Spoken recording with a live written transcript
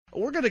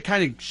we're going to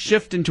kind of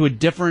shift into a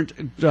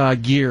different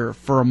gear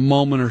for a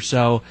moment or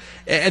so.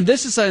 And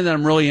this is something that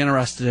I'm really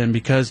interested in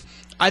because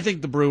I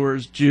think the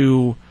Brewers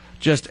do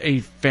just a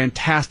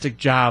fantastic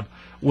job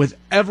with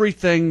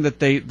everything that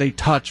they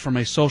touch from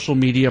a social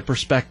media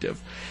perspective.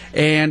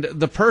 And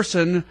the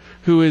person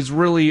who is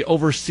really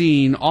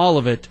overseeing all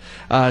of it,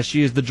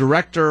 she is the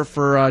director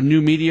for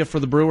new media for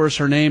the Brewers.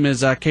 Her name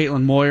is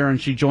Caitlin Moyer,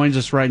 and she joins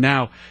us right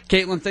now.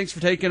 Caitlin, thanks for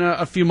taking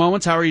a few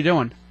moments. How are you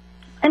doing?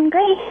 I'm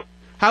great.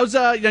 How's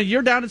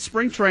you're down at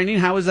spring training.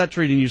 How is that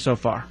treating you so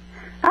far?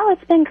 Oh,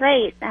 it's been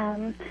great.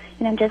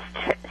 Just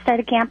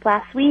started camp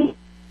last week.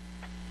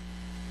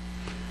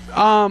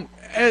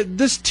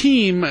 This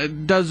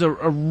team does a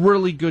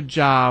really good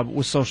job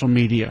with social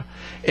media,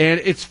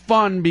 and it's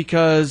fun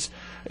because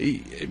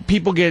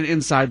people get an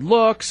inside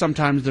look.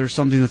 Sometimes there's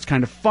something that's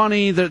kind of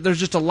funny. There's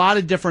just a lot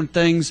of different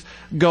things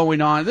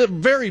going on. A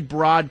very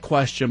broad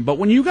question, but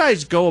when you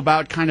guys go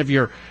about kind of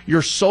your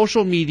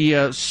social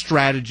media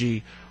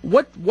strategy,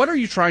 what are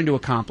you trying to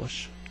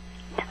accomplish?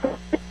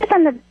 It's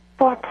on the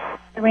board.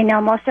 We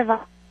know most of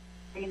us,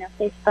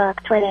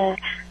 Facebook, Twitter,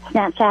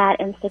 Snapchat,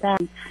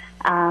 Instagram.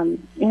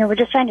 We're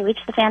just trying to reach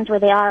the fans where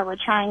they are. We're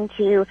trying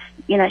to,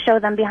 show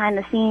them behind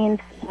the scenes,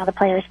 the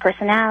players'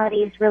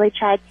 personalities, really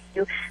try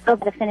to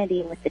build an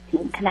affinity with the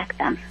team, connect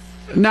them.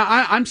 Now,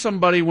 I'm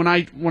somebody, when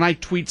I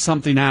tweet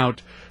something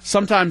out,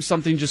 sometimes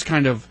something just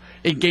kind of,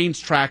 it gains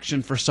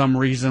traction for some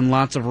reason,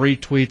 lots of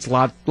retweets,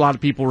 a lot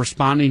of people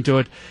responding to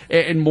it,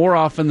 and more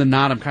often than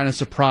not, I'm kind of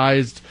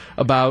surprised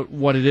about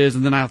what it is,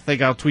 and then I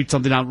think I'll tweet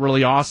something out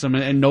really awesome,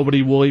 and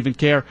nobody will even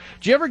care.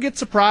 Do you ever get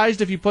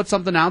surprised if you put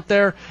something out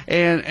there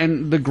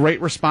and the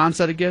great response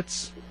that it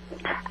gets?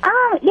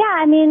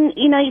 Yeah,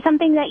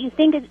 something that you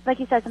think is, like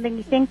you said, something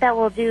you think that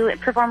will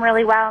perform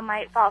really well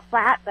might fall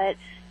flat, but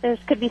there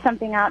could be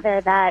something out there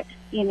that,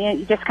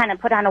 you just kind of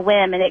put on a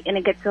whim and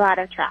it gets a lot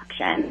of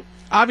traction.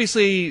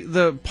 Obviously,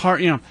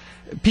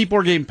 people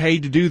are getting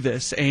paid to do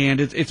this, and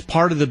it's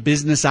part of the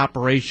business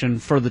operation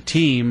for the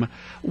team.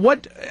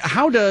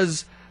 How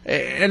does,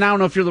 and I don't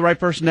know if you're the right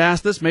person to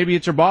ask this, maybe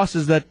it's your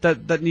bosses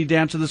that need to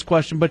answer this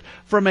question, but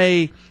from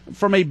a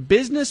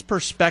business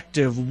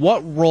perspective,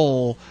 what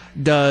role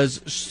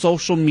does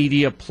social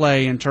media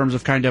play in terms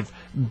of kind of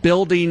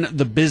building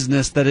the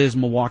business that is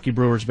Milwaukee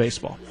Brewers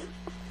baseball?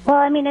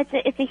 Well,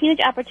 it's a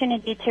huge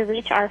opportunity to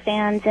reach our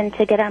fans and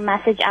to get our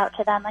message out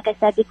to them. Like I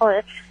said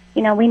before,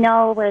 we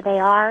know where they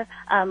are.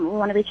 We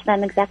want to reach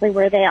them exactly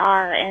where they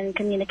are and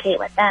communicate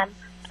with them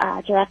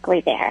directly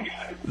there.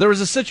 There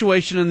was a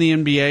situation in the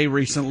NBA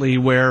recently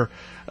where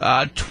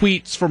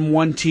tweets from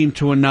one team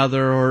to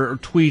another or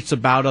tweets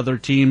about other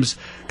teams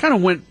kind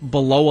of went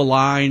below a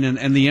line,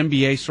 and the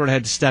NBA sort of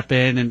had to step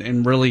in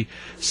and really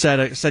set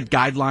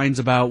guidelines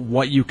about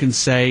what you can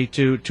say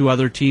to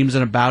other teams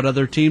and about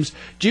other teams.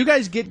 Do you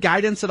guys get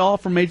guidance at all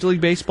from Major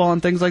League Baseball on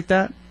things like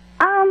that?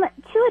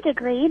 To a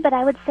degree, but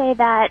I would say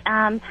that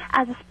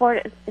as a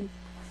sport,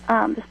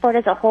 the sport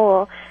as a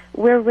whole,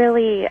 we're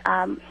really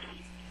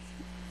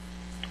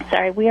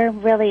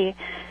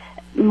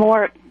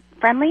more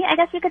friendly, I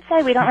guess you could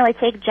say. We don't really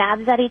take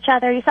jabs at each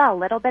other. You saw a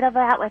little bit of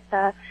that with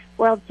the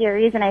World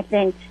Series, and I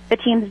think the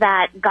teams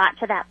that got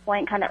to that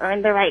point kind of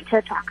earned the right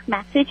to talk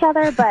smack to each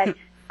other, but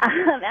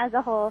as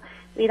a whole,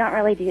 we don't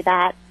really do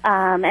that.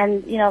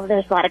 And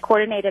there's a lot of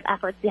coordinated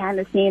efforts behind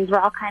the scenes. We're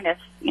all kind of,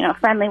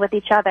 friendly with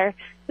each other.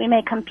 We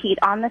may compete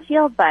on the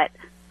field, but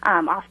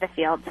off the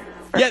field.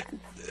 Yeah,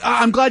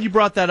 I'm glad you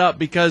brought that up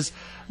because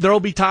there will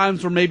be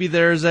times where maybe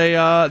there's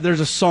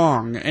a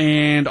song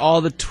and all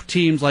the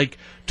teams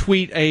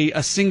tweet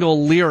a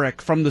single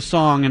lyric from the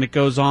song and it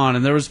goes on,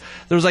 and there was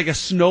like a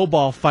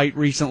snowball fight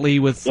recently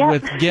with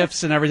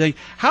GIFs and everything.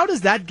 How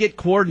does that get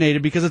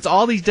coordinated? Because it's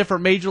all these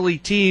different major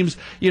league teams,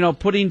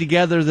 putting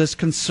together this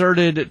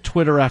concerted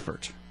Twitter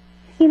effort.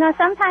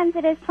 Sometimes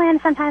it is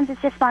planned, sometimes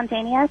it's just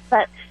spontaneous,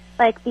 but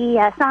like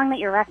the song that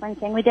you're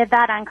referencing, we did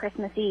that on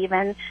Christmas Eve,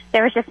 and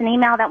there was just an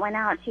email that went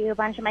out to a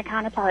bunch of my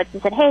counterparts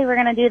and said, hey, we're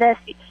going to do this.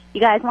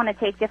 You guys want to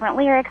take different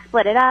lyrics,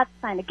 split it up,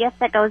 find a gift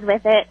that goes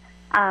with it.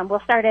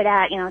 We'll start it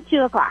at, 2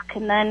 o'clock,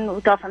 and then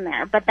we'll go from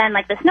there. But then,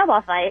 the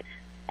snowball fight,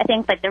 I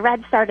think, the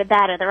Reds started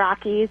that, or the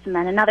Rockies, and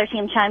then another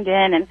team chimed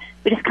in, and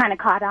we just kind of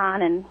caught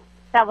on, and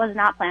that was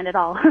not planned at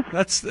all.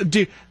 That's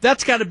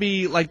got to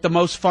be, the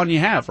most fun you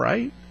have,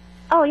 right?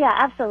 Oh, yeah,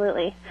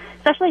 absolutely.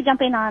 Especially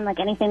jumping on,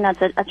 anything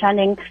that's a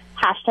trending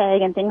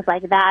hashtag and things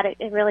like that.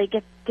 It really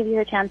gives you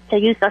a chance to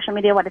use social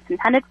media what it's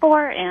intended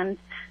for, and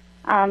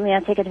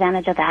take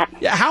advantage of that.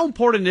 Yeah, how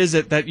important is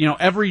it that,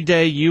 every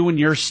day you and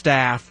your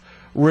staff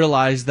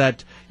realize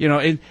that,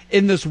 in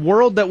this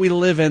world that we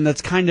live in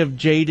that's kind of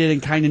jaded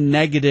and kind of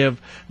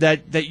negative,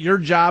 that your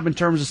job in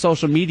terms of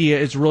social media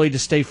is really to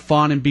stay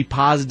fun and be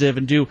positive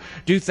and do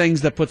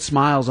things that put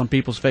smiles on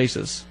people's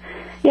faces?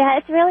 Yeah,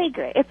 it's really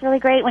great. It's really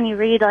great when you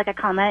read a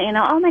comment,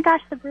 oh my gosh,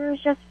 the Brewers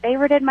just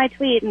favorited my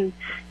tweet, and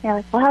you're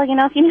like, well,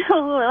 if you knew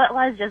who it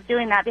was just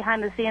doing that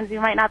behind the scenes,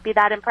 you might not be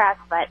that impressed.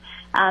 But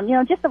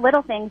just the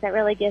little things that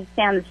really give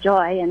fans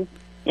joy. And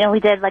we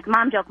did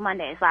Mom Joke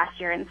Mondays last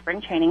year in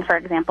spring training, for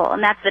example,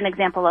 and that's an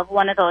example of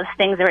one of those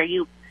things where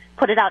you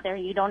put it out there,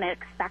 you don't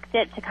expect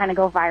it to kind of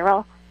go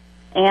viral.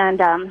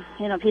 And,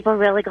 people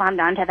really glommed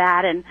onto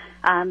that, and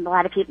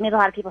made a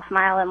lot of people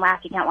smile and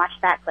laugh. You can't watch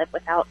that clip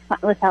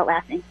without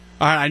laughing.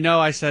 All right, I know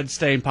I said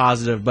staying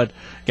positive, but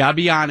gotta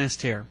be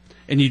honest here.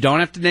 And you don't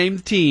have to name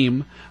the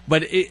team,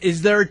 but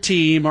is there a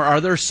team, or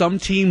are there some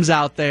teams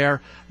out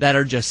there that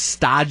are just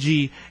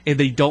stodgy and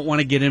they don't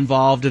want to get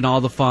involved in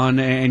all the fun,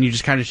 and you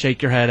just kind of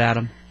shake your head at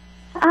them?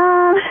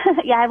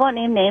 Yeah, I won't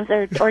name names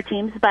or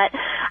teams, but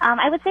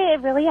I would say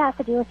it really has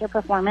to do with your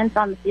performance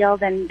on the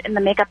field and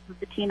the makeup of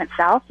the team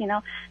itself.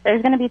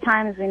 There's going to be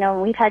times,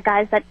 we've had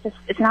guys that just,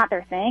 it's not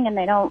their thing, and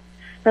they don't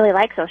really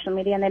like social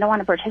media and they don't want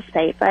to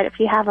participate. But if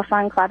you have a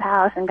fun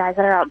clubhouse and guys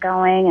that are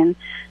outgoing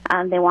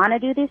and they want to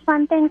do these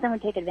fun things, then we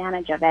take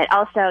advantage of it.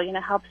 Also,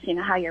 helps,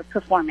 how you're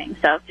performing.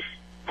 So if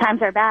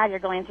times are bad, you're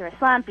going through a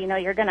slump,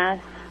 you're going to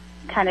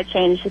kind of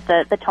change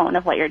the tone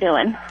of what you're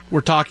doing.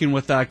 We're talking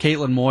with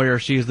Caitlin Moyer.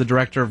 She is the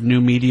director of new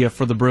media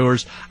for the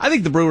Brewers. I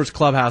think the Brewers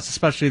clubhouse,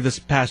 especially this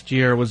past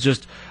year, was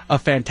just a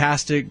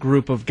fantastic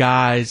group of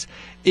guys.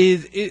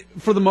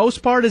 For the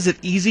most part, is it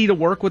easy to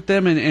work with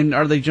them, and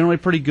are they generally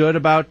pretty good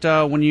about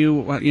when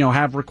you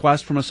have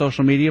requests from a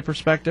social media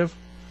perspective?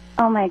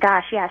 Oh my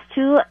gosh, yes.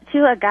 To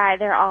a guy,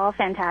 they're all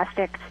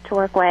fantastic to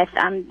work with.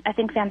 I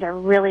think fans are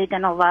really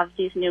going to love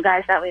these new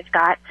guys that we've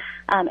got.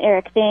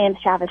 Eric Thames,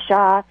 Travis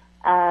Shaw.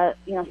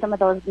 Some of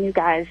those new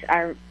guys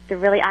they're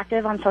really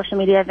active on social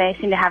media. They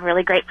seem to have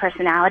really great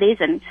personalities,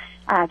 and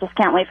just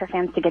can't wait for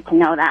fans to get to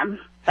know them.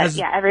 But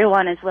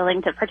everyone is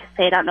willing to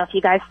participate. I don't know if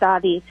you guys saw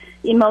the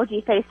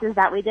emoji faces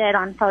that we did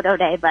on photo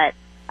day, but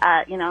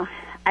I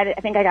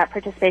think I got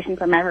participation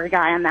from every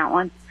guy on that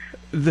one.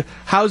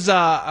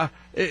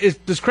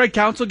 Does Craig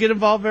Counsell get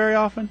involved very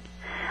often?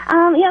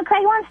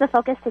 Craig wants the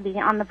focus to be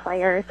on the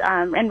players,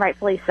 and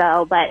rightfully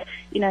so. But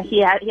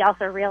he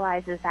also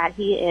realizes that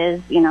he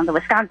is the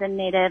Wisconsin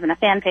native and a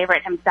fan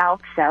favorite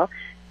himself. So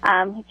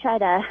he tried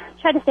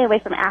to stay away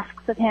from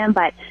asks of him.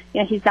 But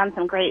he's done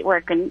some great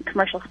work in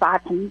commercial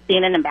spots and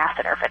being an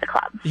ambassador for the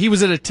club. He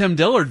was in a Tim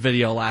Dillard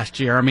video last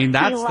year. I mean,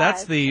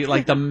 that's the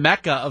the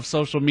mecca of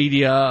social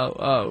media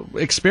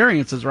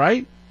experiences,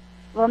 right?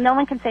 Well, no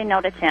one can say no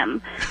to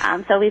Tim,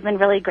 so we've been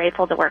really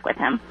grateful to work with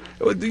him.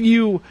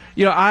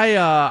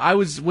 I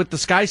was with the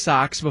Sky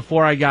Sox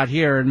before I got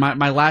here, and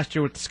my last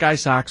year with the Sky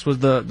Sox was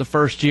the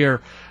first year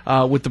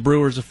with the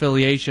Brewers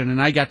affiliation,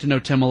 and I got to know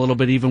Tim a little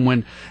bit even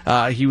when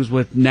he was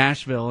with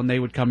Nashville, and they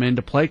would come in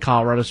to play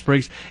Colorado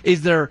Springs.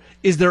 Is there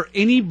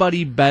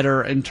anybody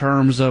better in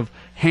terms of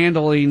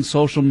handling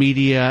social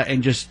media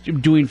and just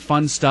doing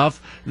fun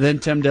stuff than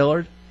Tim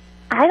Dillard?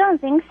 I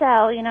don't think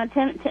so.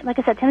 Tim, like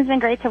I said, Tim's been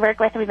great to work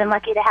with. We've been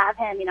lucky to have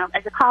him,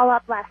 as a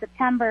call-up last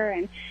September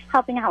and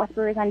helping out with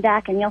Brewers on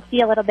Deck. And you'll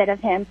see a little bit of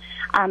him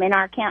in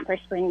our camp for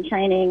spring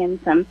training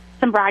and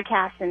some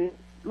broadcasts and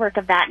work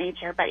of that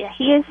nature. But yeah,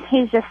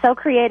 he's just so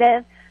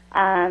creative.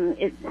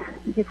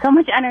 He's so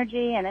much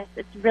energy, and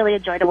it's really a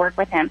joy to work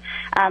with him.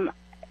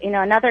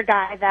 Another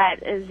guy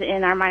that is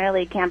in our minor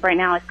league camp right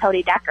now is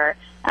Cody Decker.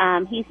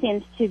 He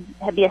seems to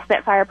be a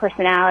Spitfire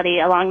personality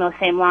along those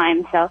same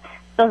lines. So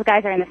those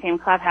guys are in the same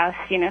clubhouse.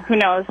 Who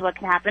knows what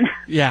can happen.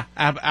 Yeah,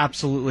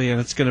 absolutely,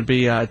 and it's gonna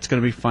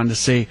be fun to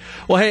see.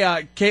 Well, hey,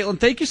 Caitlin,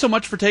 thank you so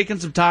much for taking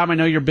some time. I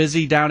know you're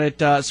busy down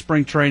at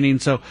spring training,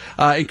 so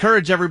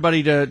encourage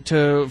everybody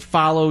to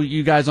follow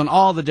you guys on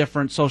all the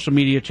different social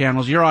media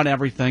channels. You're on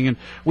everything, and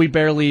we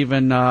barely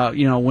even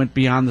went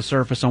beyond the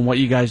surface on what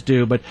you guys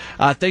do. But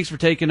thanks for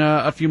taking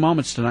a few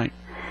moments tonight.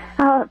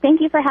 Oh, thank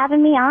you for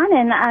having me on.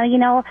 And,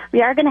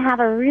 we are going to have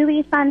a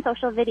really fun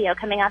social video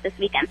coming out this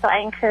weekend. So I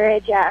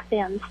encourage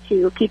fans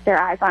to keep their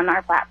eyes on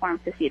our platform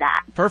to see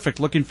that.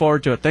 Perfect. Looking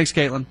forward to it. Thanks,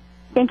 Caitlin.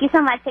 Thank you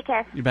so much. Take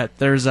care. You bet.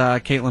 There's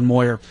Caitlin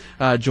Moyer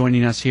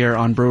joining us here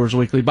on Brewers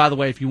Weekly. By the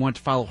way, if you want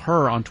to follow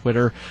her on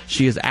Twitter,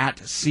 she is at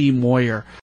C. Moyer.